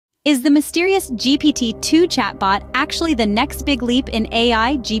Is the mysterious GPT-2 chatbot actually the next big leap in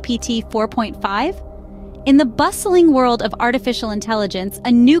AI, GPT-4.5? In the bustling world of artificial intelligence,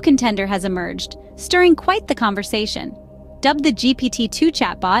 a new contender has emerged, stirring quite the conversation. Dubbed the GPT-2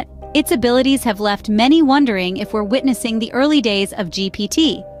 chatbot, its abilities have left many wondering if we're witnessing the early days of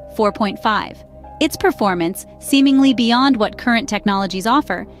GPT-4.5. Its performance, seemingly beyond what current technologies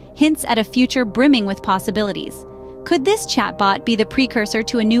offer, hints at a future brimming with possibilities. Could this chatbot be the precursor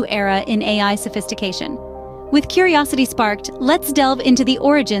to a new era in AI sophistication? With curiosity sparked, let's delve into the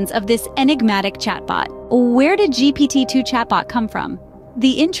origins of this enigmatic chatbot. Where did GPT-2 chatbot come from?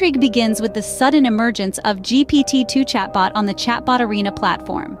 The intrigue begins with the sudden emergence of GPT-2 chatbot on the Chatbot Arena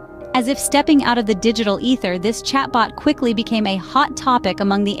platform. As if stepping out of the digital ether, this chatbot quickly became a hot topic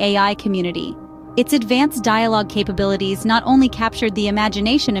among the AI community. Its advanced dialogue capabilities not only captured the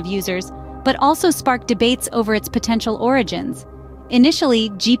imagination of users, but also sparked debates over its potential origins.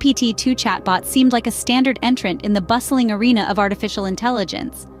 Initially, GPT-2 chatbot seemed like a standard entrant in the bustling arena of artificial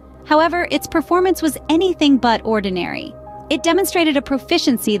intelligence. However, its performance was anything but ordinary. It demonstrated a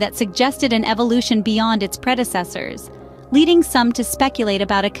proficiency that suggested an evolution beyond its predecessors, leading some to speculate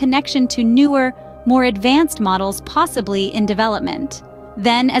about a connection to newer, more advanced models possibly in development.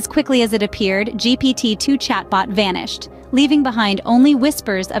 Then, as quickly as it appeared, GPT-2 chatbot vanished, leaving behind only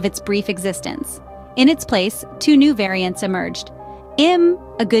whispers of its brief existence. In its place, two new variants emerged.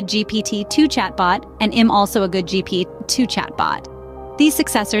 A good GPT-2 chatbot, and also a good GPT-2 chatbot. These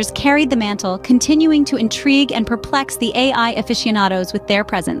successors carried the mantle, continuing to intrigue and perplex the AI aficionados with their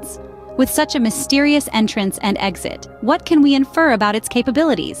presence. With such a mysterious entrance and exit, what can we infer about its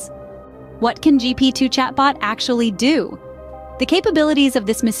capabilities? What can GPT-2 chatbot actually do? The capabilities of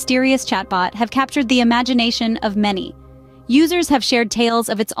this mysterious chatbot have captured the imagination of many. Users have shared tales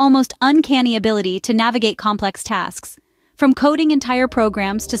of its almost uncanny ability to navigate complex tasks. From coding entire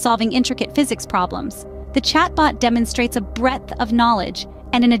programs to solving intricate physics problems, the chatbot demonstrates a breadth of knowledge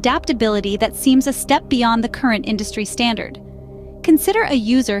and an adaptability that seems a step beyond the current industry standard. Consider a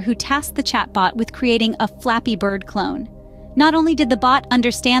user who tasked the chatbot with creating a Flappy Bird clone. Not only did the bot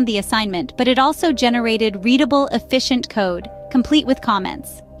understand the assignment, but it also generated readable, efficient code, complete with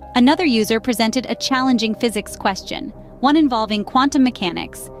comments. Another user presented a challenging physics question, one involving quantum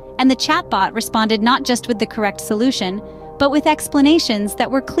mechanics, and the chatbot responded not just with the correct solution, but with explanations that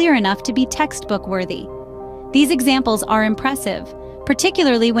were clear enough to be textbook-worthy. These examples are impressive,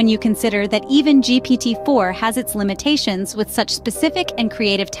 particularly when you consider that even GPT-4 has its limitations with such specific and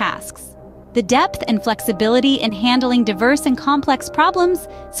creative tasks. The depth and flexibility in handling diverse and complex problems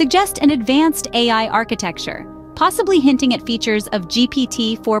suggest an advanced AI architecture, possibly hinting at features of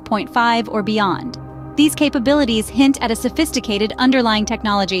GPT-4.5 or beyond. These capabilities hint at a sophisticated underlying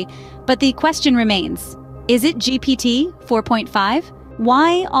technology, but the question remains, is it GPT-4.5?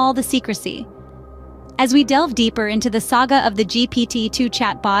 Why all the secrecy? As we delve deeper into the saga of the GPT-2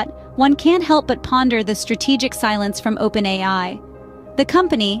 chatbot, one can't help but ponder the strategic silence from OpenAI. The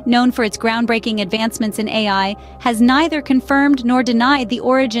company, known for its groundbreaking advancements in AI, has neither confirmed nor denied the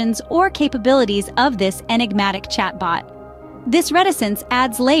origins or capabilities of this enigmatic chatbot. This reticence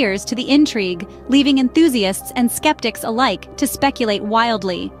adds layers to the intrigue, leaving enthusiasts and skeptics alike to speculate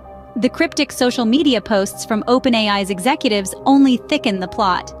wildly. The cryptic social media posts from OpenAI's executives only thicken the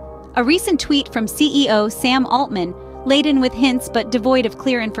plot. A recent tweet from CEO Sam Altman, laden with hints but devoid of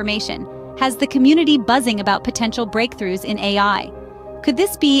clear information, has the community buzzing about potential breakthroughs in AI. Could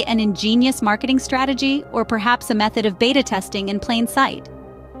this be an ingenious marketing strategy or perhaps a method of beta testing in plain sight?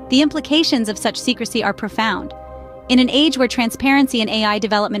 The implications of such secrecy are profound. In an age where transparency in AI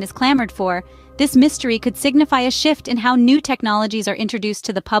development is clamored for, this mystery could signify a shift in how new technologies are introduced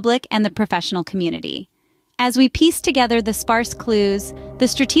to the public and the professional community. As we piece together the sparse clues, the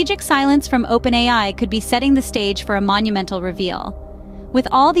strategic silence from OpenAI could be setting the stage for a monumental reveal. With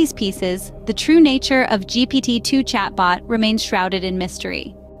all these pieces, the true nature of GPT-2 chatbot remains shrouded in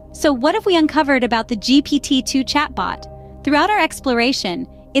mystery. So what have we uncovered about the GPT-2 chatbot? Throughout our exploration,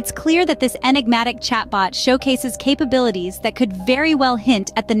 it's clear that this enigmatic chatbot showcases capabilities that could very well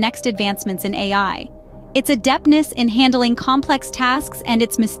hint at the next advancements in AI. Its adeptness in handling complex tasks and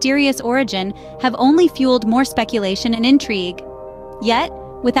its mysterious origin have only fueled more speculation and intrigue. Yet,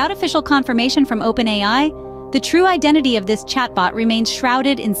 without official confirmation from OpenAI, the true identity of this chatbot remains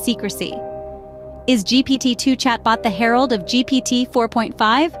shrouded in secrecy. Is GPT-2 chatbot the herald of GPT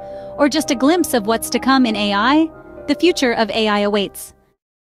 4.5, or just a glimpse of what's to come in AI? The future of AI awaits.